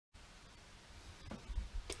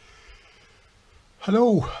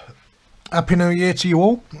Hello, Happy New Year to you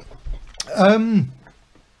all. I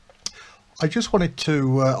just wanted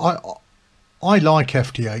to, I like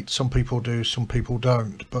FT8, some people do, some people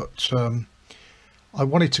don't, but I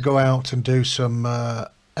wanted to go out and do some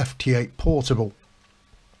FT8 portable,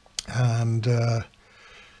 and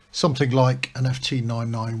something like an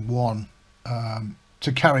FT991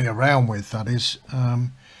 to carry around with, that is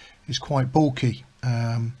quite bulky.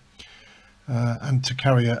 And to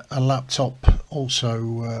carry a laptop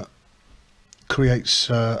also creates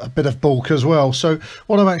a bit of bulk as well. So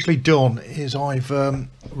what I've actually done is I've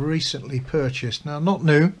recently purchased, now not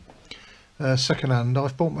new, second-hand,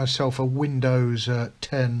 I've bought myself a Windows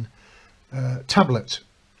 10 tablet,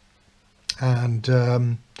 and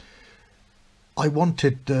I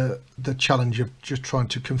wanted the challenge of just trying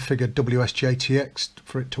to configure WSJT-X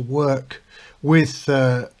for it to work with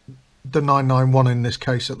the 991 in this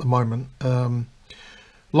case at the moment.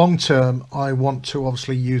 Long term, I want to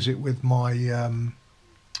obviously use it with my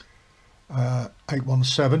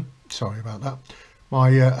 817, sorry about that, my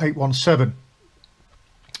 817,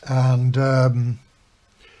 and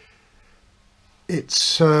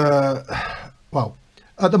it's well,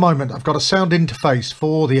 at the moment I've got a sound interface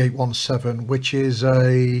for the 817, which is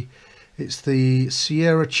it's the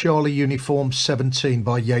Sierra Charlie Uniform 17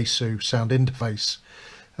 by Yaseu sound interface,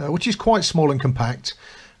 which is quite small and compact,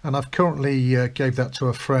 and I've currently gave that to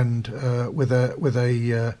a friend with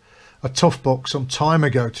a tough book some time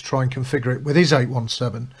ago to try and configure it with his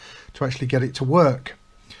 817 to actually get it to work.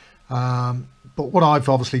 But what I've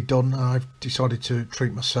obviously done, I've decided to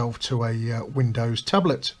treat myself to a Windows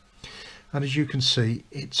tablet, and as you can see,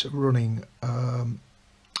 it's running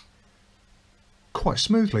quite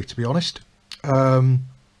smoothly, to be honest.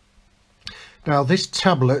 Now this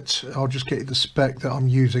tablet, I'll just get you the spec that I'm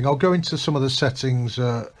using. I'll go into some of the settings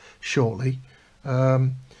shortly.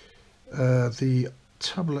 The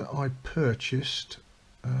tablet I purchased,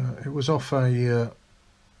 it was off a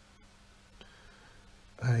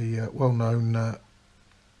well-known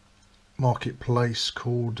marketplace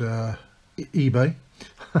called eBay,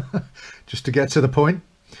 just to get to the point.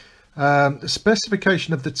 The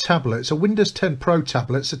specification of the tablet, it's a Windows 10 Pro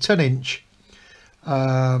tablet, it's a 10-inch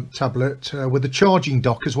tablet with a charging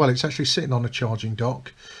dock as well. It's actually sitting on a charging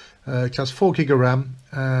dock. It has 4 gig of RAM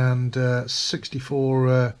and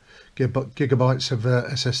 64 gigabytes of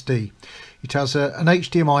SSD. It has an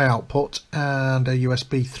HDMI output and a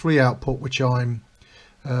USB 3 output, which I'm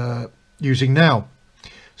using now.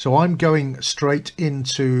 So I'm going straight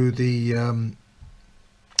into the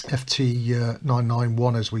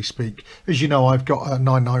FT991 as we speak. As you know, I've got a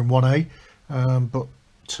 991A, but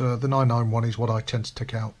the 991 is what I tend to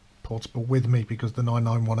take out portable with me, because the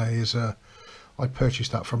 991A is I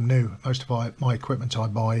purchased that from new. Most of my equipment I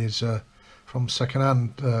buy is from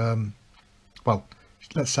second-hand, well,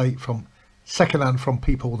 let's say from second-hand from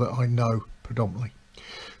people that I know predominantly,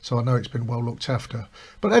 so I know it's been well looked after.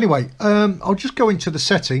 But anyway, I'll just go into the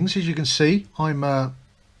settings. As you can see, I'm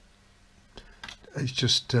it's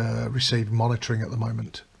just received monitoring at the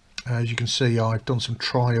moment. As you can see, I've done some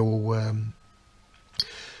trial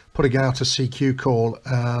putting out a CQ call,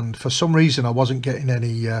 and for some reason I wasn't getting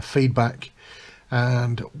any feedback.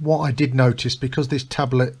 And what I did notice, because this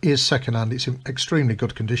tablet is second-hand, it's in extremely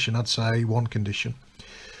good condition, I'd say A1 condition.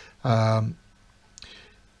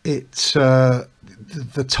 It's the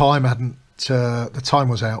time hadn't the time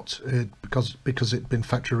was out because it'd been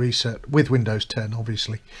factory reset with Windows 10,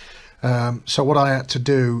 obviously. So what I had to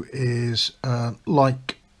do is,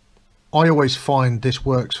 like I always find this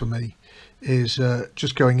works for me, is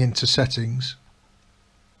just going into settings.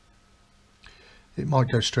 It might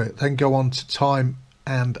go straight, then go on to time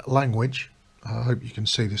and language. I hope you can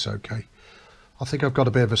see this okay. I think I've got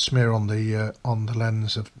a bit of a smear on the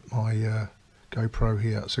lens of my GoPro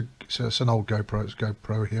here. It's an old GoPro, it's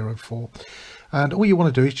GoPro Hero 4. And all you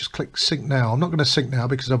want to do is just click sync now. I'm not going to sync now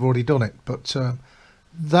because I've already done it, but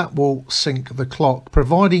that will sync the clock,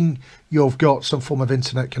 providing you've got some form of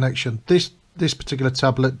internet connection. This particular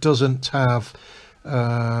tablet doesn't have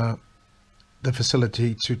the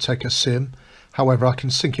facility to take a SIM. However, I can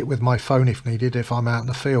sync it with my phone if needed, if I'm out in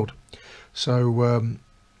the field. So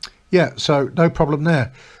yeah, so no problem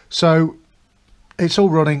there. So it's all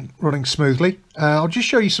running smoothly. I'll just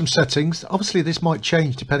show you some settings. Obviously this might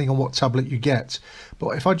change depending on what tablet you get,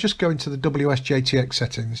 but if I just go into the WSJT-X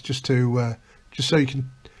settings, just so you can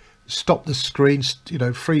stop the screen, you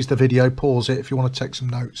know, freeze the video, pause it if you want to take some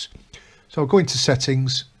notes. So I'll go into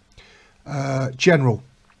settings, general.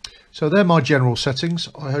 So they're my general settings.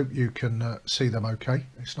 I hope you can see them okay.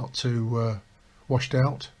 It's not too washed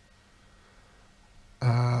out.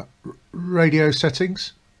 Radio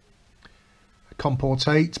settings. COM port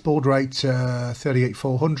 8, baud rate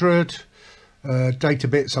 38400. Data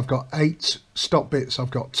bits I've got 8, stop bits I've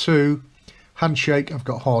got 2, handshake I've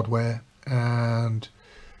got hardware, and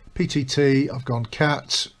PTT I've gone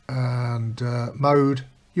CAT, and mode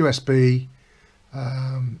USB,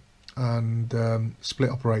 and split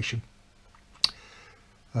operation.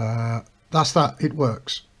 That's that, it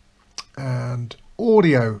works. And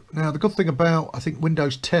audio, now the good thing about I think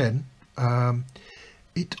Windows 10,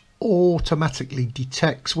 it automatically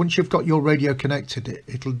detects, once you've got your radio connected,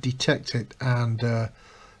 it'll detect it and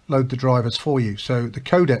load the drivers for you. So the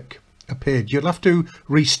codec appeared. You'll have to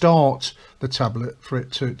restart the tablet for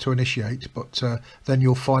it to initiate, but then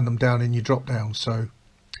you'll find them down in your drop down. So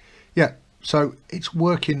yeah, so it's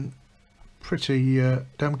working pretty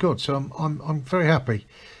damn good. So I'm very happy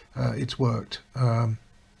it's worked.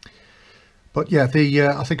 But yeah,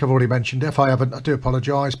 I think I've already mentioned, if I haven't, I do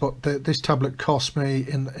apologise, but this tablet cost me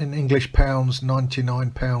in English pounds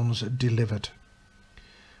 £99 delivered.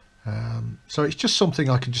 So it's just something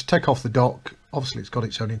I can just take off the dock. Obviously it's got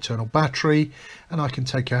its own internal battery, and I can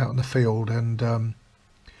take it out in the field, and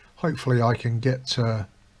hopefully I can get 2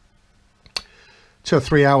 or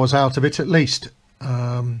 3 hours out of it at least.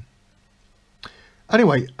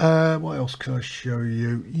 Anyway, what else can I show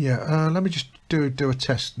you? Yeah, let me just do a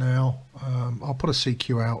test now. I'll put a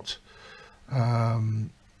CQ out.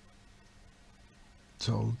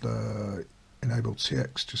 So enable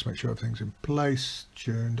TX, just make sure everything's in place.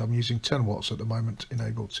 Tuned. I'm using 10 watts at the moment.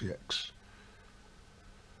 Enable TX.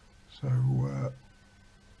 So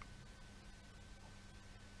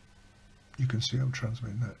you can see I'm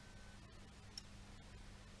transmitting that.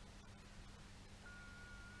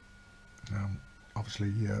 Now,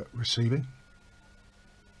 obviously receiving.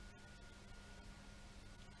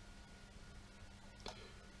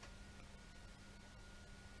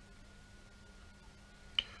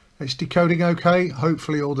 It's decoding okay.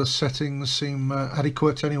 Hopefully all the settings seem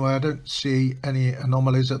adequate. Anyway, I don't see any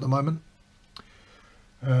anomalies at the moment.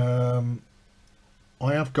 I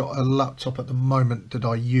have got a laptop at the moment that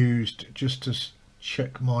I used just to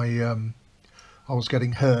check my I was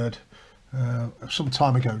getting heard some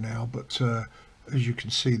time ago now, but as you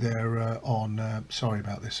can see there on sorry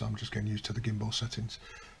about this, I'm just getting used to the gimbal settings.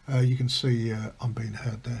 You can see I'm being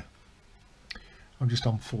heard there. I'm just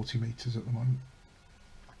on 40 meters at the moment.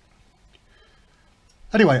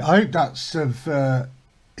 Anyway, I hope that's of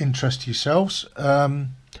interest to yourselves.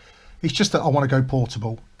 It's just that I want to go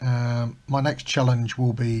portable. My next challenge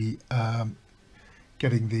will be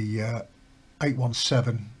getting the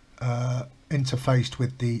 817 interfaced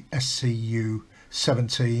with the SCU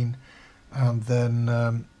 17, and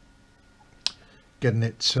then getting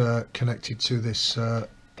it connected to this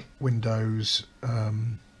Windows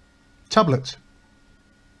tablet.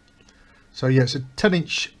 So yeah, it's a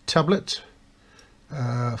 10-inch tablet,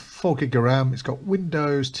 4 gig of RAM. It's got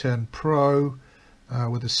Windows 10 Pro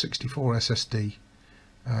with a 64 SSD,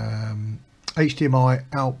 HDMI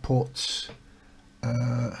outputs.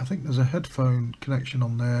 I think there's a headphone connection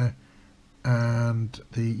on there, and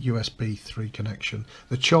the USB 3 connection.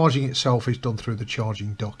 The charging itself is done through the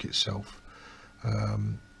charging dock itself.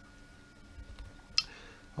 I'll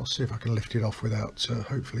see if I can lift it off without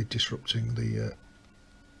hopefully disrupting the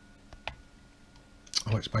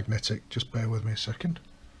oh, it's magnetic, just bear with me a second.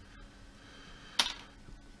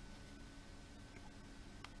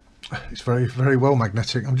 It's very well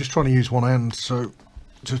magnetic. I'm just trying to use one end, so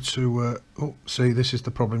oh, see, this is the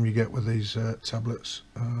problem you get with these tablets.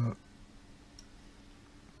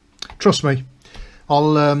 Trust me,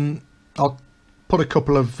 I'll put a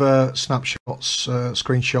couple of snapshots,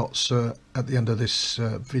 screenshots at the end of this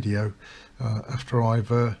video after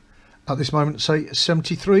I've at this moment say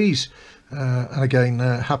 73s, and again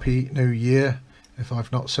happy new year if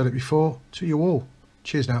I've not said it before to you all.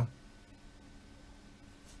 Cheers now.